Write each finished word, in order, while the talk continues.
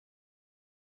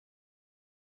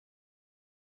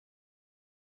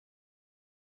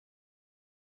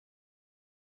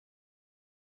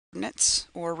coordinates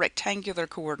or rectangular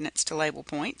coordinates to label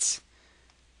points.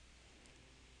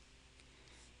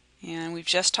 And we've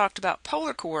just talked about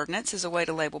polar coordinates as a way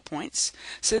to label points.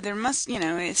 So there must,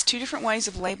 it's two different ways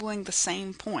of labeling the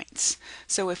same points.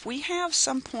 So if we have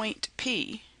some point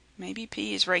P, maybe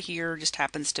P is right here, just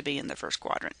happens to be in the first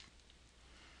quadrant.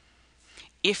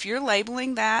 If you're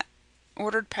labeling that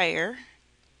ordered pair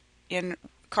in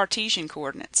Cartesian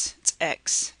coordinates, it's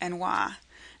X and Y.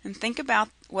 And think about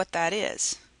what that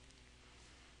is.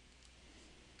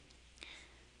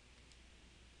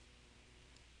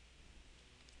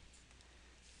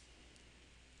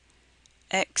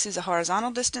 X is a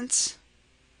horizontal distance,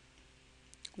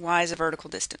 Y is a vertical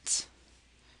distance.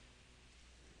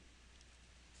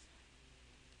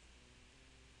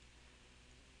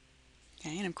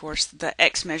 Okay, and of course the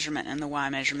X measurement and the Y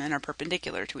measurement are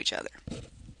perpendicular to each other.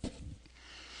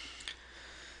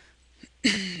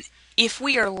 If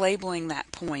we are labeling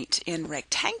that point in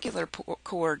rectangular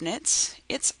coordinates,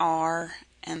 it's R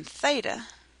and theta,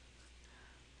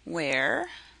 where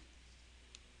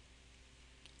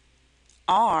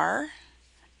R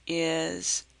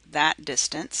is that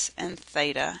distance and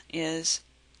theta is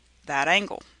that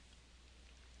angle,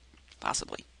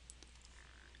 possibly.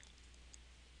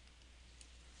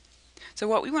 So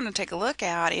what we want to take a look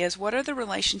at is what are the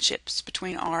relationships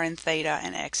between R and theta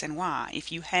and X and Y.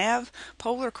 If you have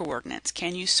polar coordinates,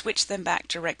 can you switch them back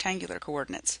to rectangular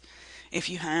coordinates? If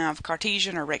you have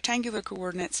Cartesian or rectangular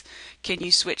coordinates, can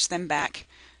you switch them back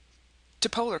to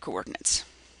polar coordinates?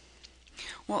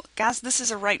 Well, guys, this is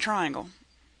a right triangle.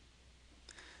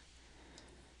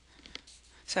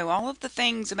 So all of the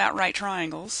things about right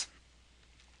triangles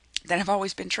that have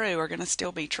always been true are going to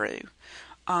still be true.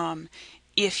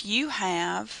 If you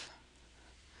have,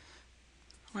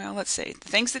 well, let's see, the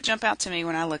things that jump out to me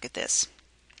when I look at this.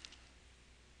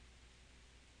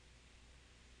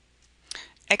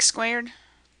 X squared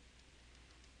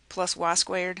plus Y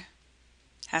squared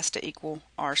has to equal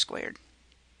R squared.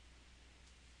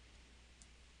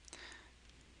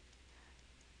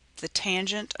 The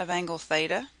tangent of angle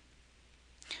theta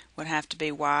would have to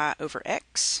be Y over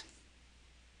X.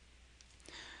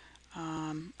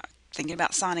 Thinking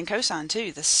about sine and cosine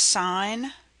too. The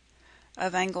sine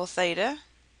of angle theta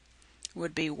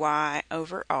would be Y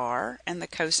over R, and the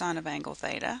cosine of angle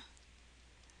theta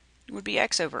would be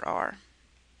X over R.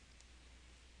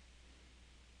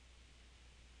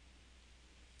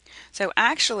 So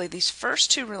actually these first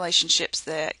two relationships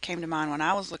that came to mind when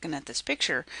I was looking at this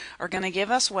picture are going to give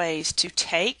us ways to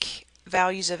take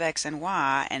values of X and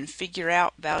Y and figure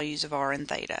out values of R and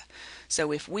theta.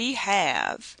 So if we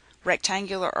have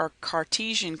rectangular or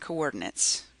Cartesian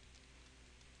coordinates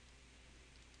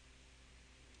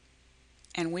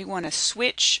and we want to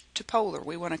switch to polar,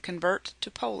 we want to convert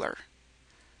to polar.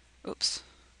 Oops.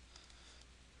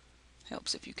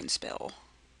 Helps if you can spell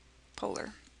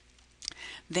polar.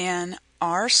 Then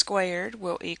R squared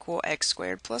will equal X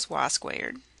squared plus Y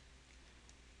squared.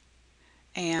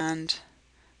 And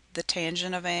the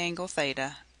tangent of angle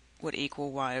theta would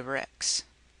equal Y over X.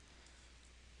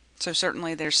 So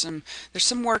certainly there's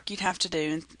some work you'd have to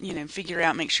do, and figure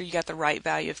out, make sure you got the right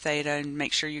value of theta and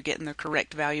make sure you're getting the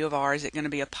correct value of R. Is it going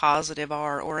to be a positive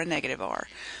R or a negative R?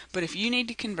 But if you need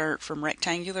to convert from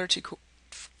rectangular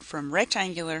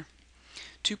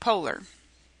to polar,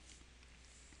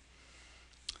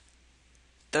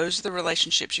 those are the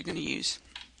relationships you're going to use.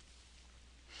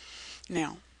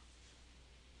 Now,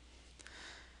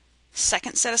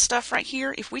 second set of stuff right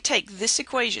here, if we take this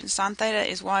equation, sine theta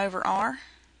is Y over R,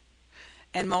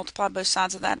 and multiply both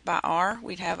sides of that by R,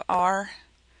 we'd have R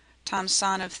times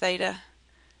sine of theta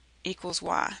equals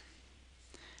Y.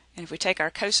 And if we take our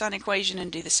cosine equation and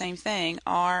do the same thing,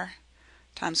 R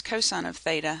times cosine of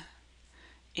theta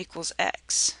equals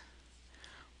X.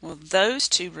 Well, those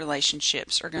two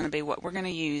relationships are going to be what we're going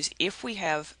to use if we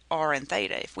have R and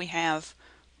theta, if we have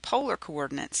polar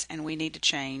coordinates and we need to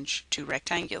change to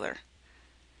rectangular.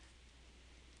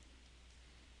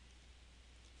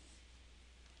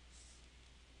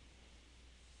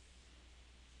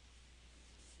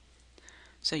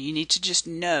 So you need to just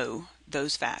know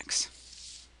those facts.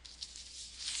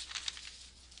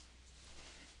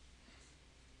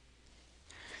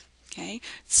 Okay,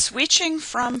 switching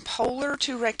from polar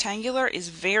to rectangular is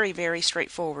very, very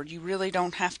straightforward. You really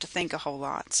don't have to think a whole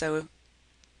lot. So,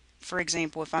 for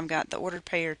example, if I've got the ordered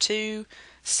pair 2,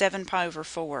 7 pi over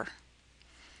 4,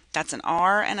 that's an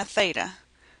R and a theta.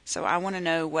 So I want to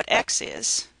know what X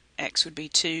is. X would be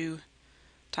 2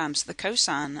 times the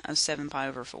cosine of 7 pi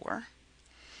over 4.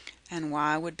 And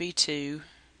Y would be 2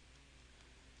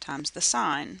 times the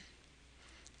sine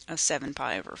of 7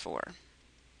 pi over 4.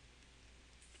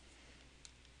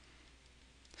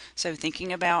 So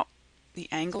thinking about the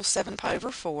angle 7 pi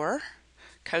over 4,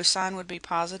 cosine would be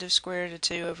positive square root of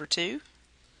 2 over 2.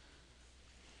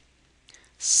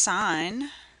 Sine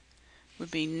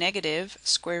would be negative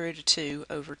square root of 2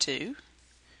 over 2.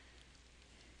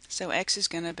 So x is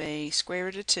going to be square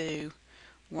root of 2,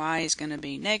 y is going to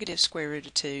be negative square root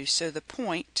of 2. So the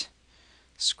point,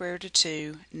 square root of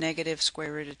 2, negative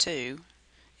square root of 2,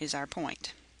 is our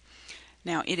point.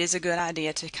 Now, it is a good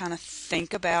idea to kind of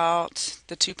think about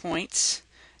the 2 points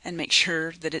and make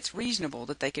sure that it's reasonable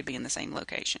that they could be in the same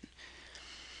location.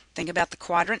 Think about the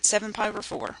quadrant 7 pi over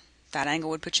 4. That angle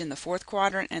would put you in the 4th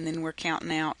quadrant, and then we're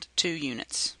counting out 2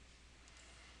 units.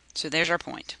 So there's our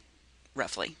point,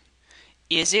 roughly.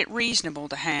 Is it reasonable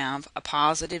to have a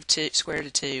positive square root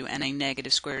of 2 and a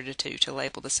negative square root of 2 to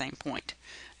label the same point?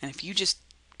 And if you just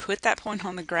put that point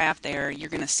on the graph there, you're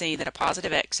going to see that a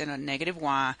positive x and a negative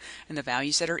y and the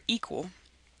values that are equal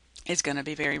is going to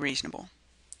be very reasonable.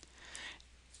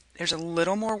 There's a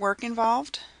little more work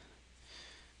involved,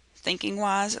 thinking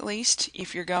wise at least,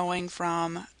 if you're going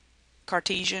from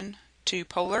Cartesian to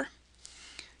polar.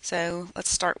 So let's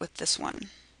start with this one.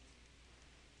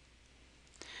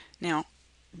 Now,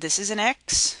 this is an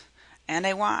x and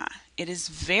a y. It is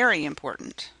very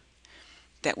important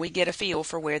that we get a feel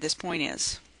for where this point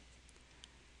is.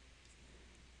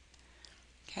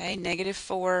 Okay, negative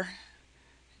 4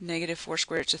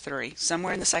 square roots of 3,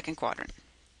 somewhere in the 2nd quadrant.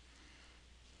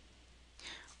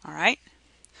 All right,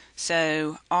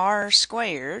 so r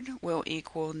squared will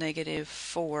equal negative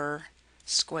 4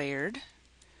 squared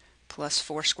plus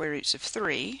 4 square roots of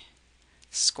 3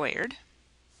 squared.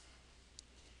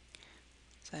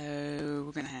 So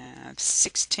we're going to have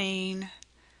 16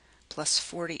 plus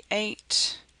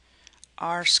 48.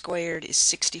 R squared is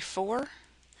 64.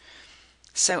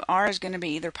 So r is going to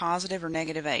be either positive or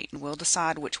negative 8, and we'll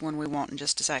decide which one we want in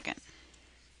just a second.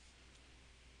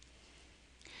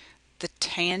 The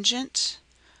tangent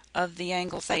of the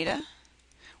angle theta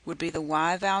would be the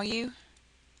y value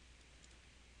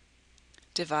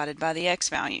divided by the x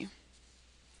value.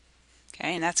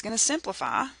 Okay, and that's going to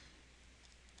simplify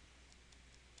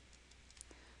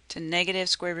to negative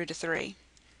square root of 3.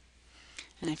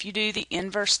 And if you do the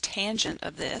inverse tangent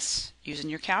of this using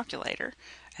your calculator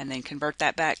and then convert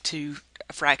that back to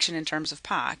a fraction in terms of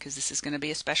pi, because this is going to be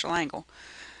a special angle,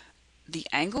 the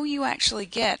angle you actually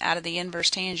get out of the inverse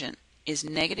tangent is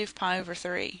negative pi over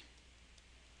 3.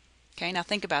 Okay, now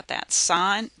think about that.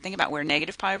 Think about where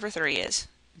negative pi over 3 is.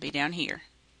 It'd be down here,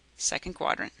 2nd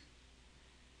quadrant.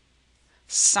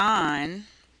 Sine,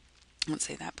 let's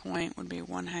see, that point would be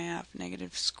 1/2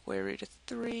 negative square root of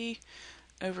 3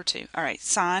 over 2. All right,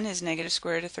 sine is negative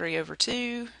square root of 3 over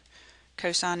 2.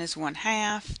 Cosine is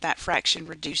 1/2. That fraction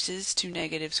reduces to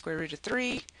negative square root of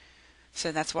 3.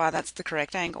 So that's why that's the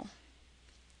correct angle.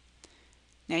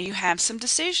 Now you have some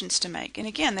decisions to make. And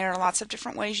again, there are lots of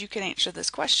different ways you can answer this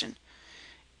question.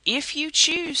 If you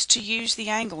choose to use the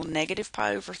angle negative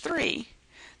pi over 3,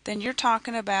 then you're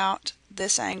talking about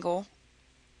this angle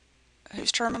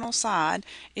whose terminal side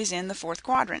is in the 4th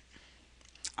quadrant.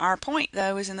 Our point,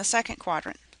 though, is in the 2nd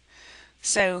quadrant.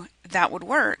 So that would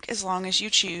work as long as you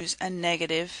choose a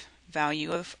negative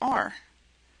value of r.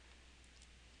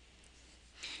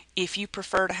 If you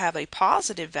prefer to have a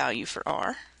positive value for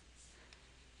r,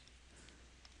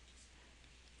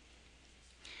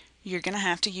 you're going to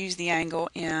have to use the angle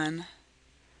in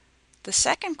the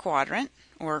 2nd quadrant,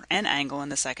 or an angle in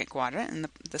the 2nd quadrant, and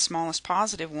the smallest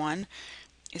positive one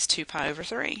is 2 pi over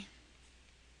 3.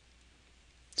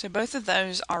 So both of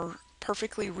those are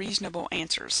perfectly reasonable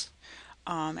answers,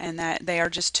 and that they are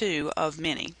just two of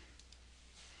many.